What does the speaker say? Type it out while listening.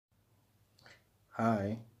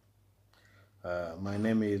Hi, my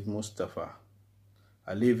name is Mustafa.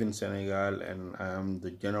 I live in Senegal and I am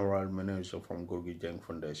the general manager from Gorgui Dieng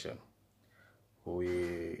Foundation.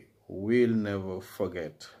 We will never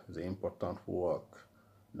forget the important work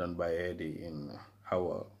done by Eddy in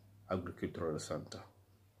our agricultural center.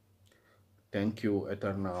 Thank you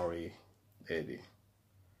eternally, Eddy.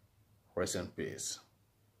 Rest in peace.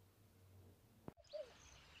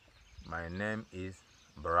 My name is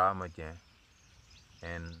Brahmajan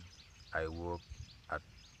and I work at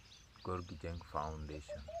Gorgui Dieng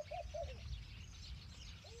Foundation.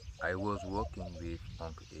 I was working with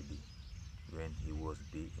Uncle Eddy when he was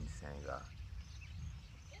big in Senegal.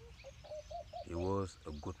 He was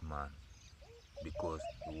a good man because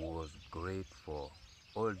he was great for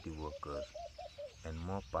all the workers and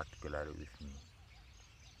more particularly with me.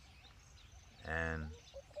 And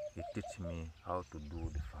he teach me how to do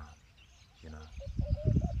the farm,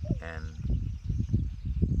 and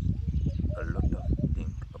a lot of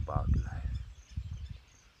things about life.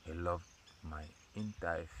 He loved my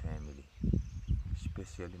entire family,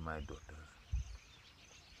 especially my daughters.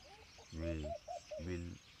 We will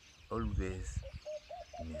always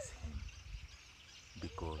miss him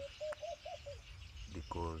because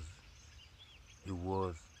he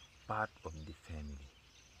was part of the family.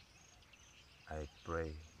 I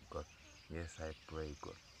pray God, yes, I pray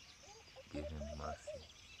God, give him mercy.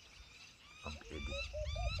 Uncle Eddy,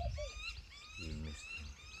 we miss him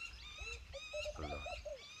a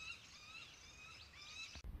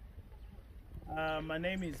lot. My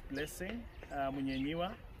name is Blessing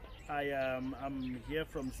Munyenyiwa. I'm here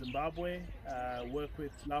from Zimbabwe, work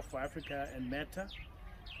with Love for Africa and Meta.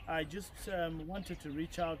 I just wanted to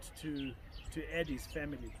reach out to Eddy's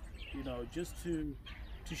family, just to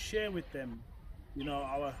share with them,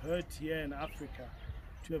 our hurt here in Africa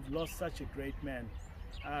to have lost such a great man.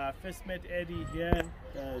 I first met Eddy here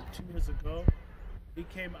 2 years ago. He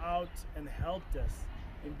came out and helped us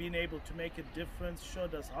in being able to make a difference,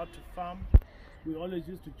 showed us how to farm. We always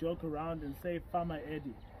used to joke around and say Farmer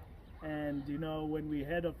Eddy. And when we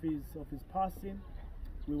heard of his passing,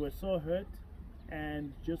 we were so hurt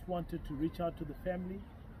and just wanted to reach out to the family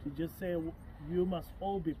to just say you must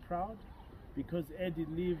all be proud because Eddy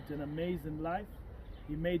lived an amazing life.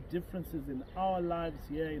 He made differences in our lives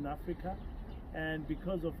here in Africa, and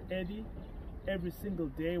because of Eddy, every single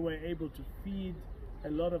day we're able to feed a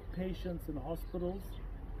lot of patients in hospitals.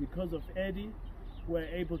 Because of Eddy, we're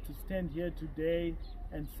able to stand here today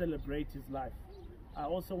and celebrate his life. I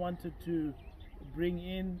also wanted to bring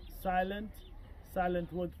in Silent.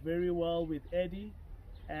 Silent worked very well with Eddy,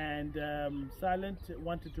 and Silent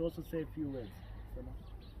wanted to also say a few words.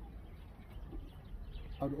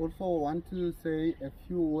 I would also want to say a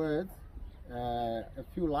few words, a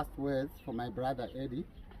few last words for my brother Eddy.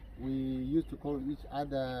 We used to call each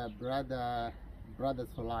other brothers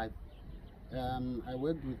for life. I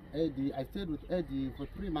worked with Eddy. I stayed with Eddy for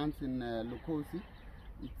 3 months in Lukosi.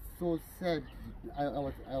 It's so sad. I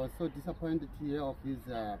was so disappointed to hear of his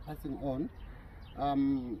passing on.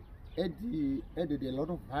 Eddy added a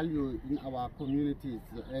lot of value in our communities,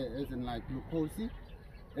 as in like Lukosi.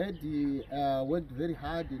 Eddy worked very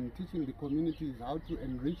hard in teaching the communities how to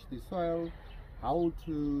enrich the soil, how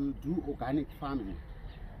to do organic farming.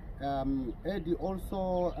 Eddy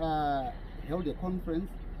also held a conference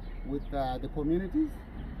with the communities,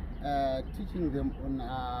 teaching them on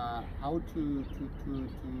how to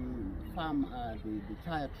farm the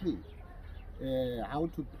chaya tree, how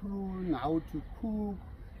to prune, how to cook.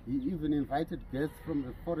 He even invited guests from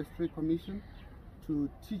the Forestry Commission to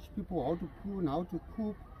teach people how to prune, how to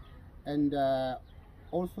cook, and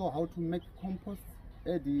also how to make compost.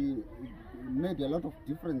 Eddy made a lot of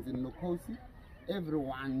difference in Lukosi.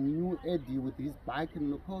 Everyone knew Eddy with his bike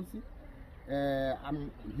in Lukosi.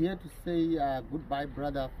 I'm here to say goodbye,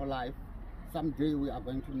 brother for life. Someday we are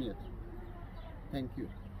going to meet. Thank you.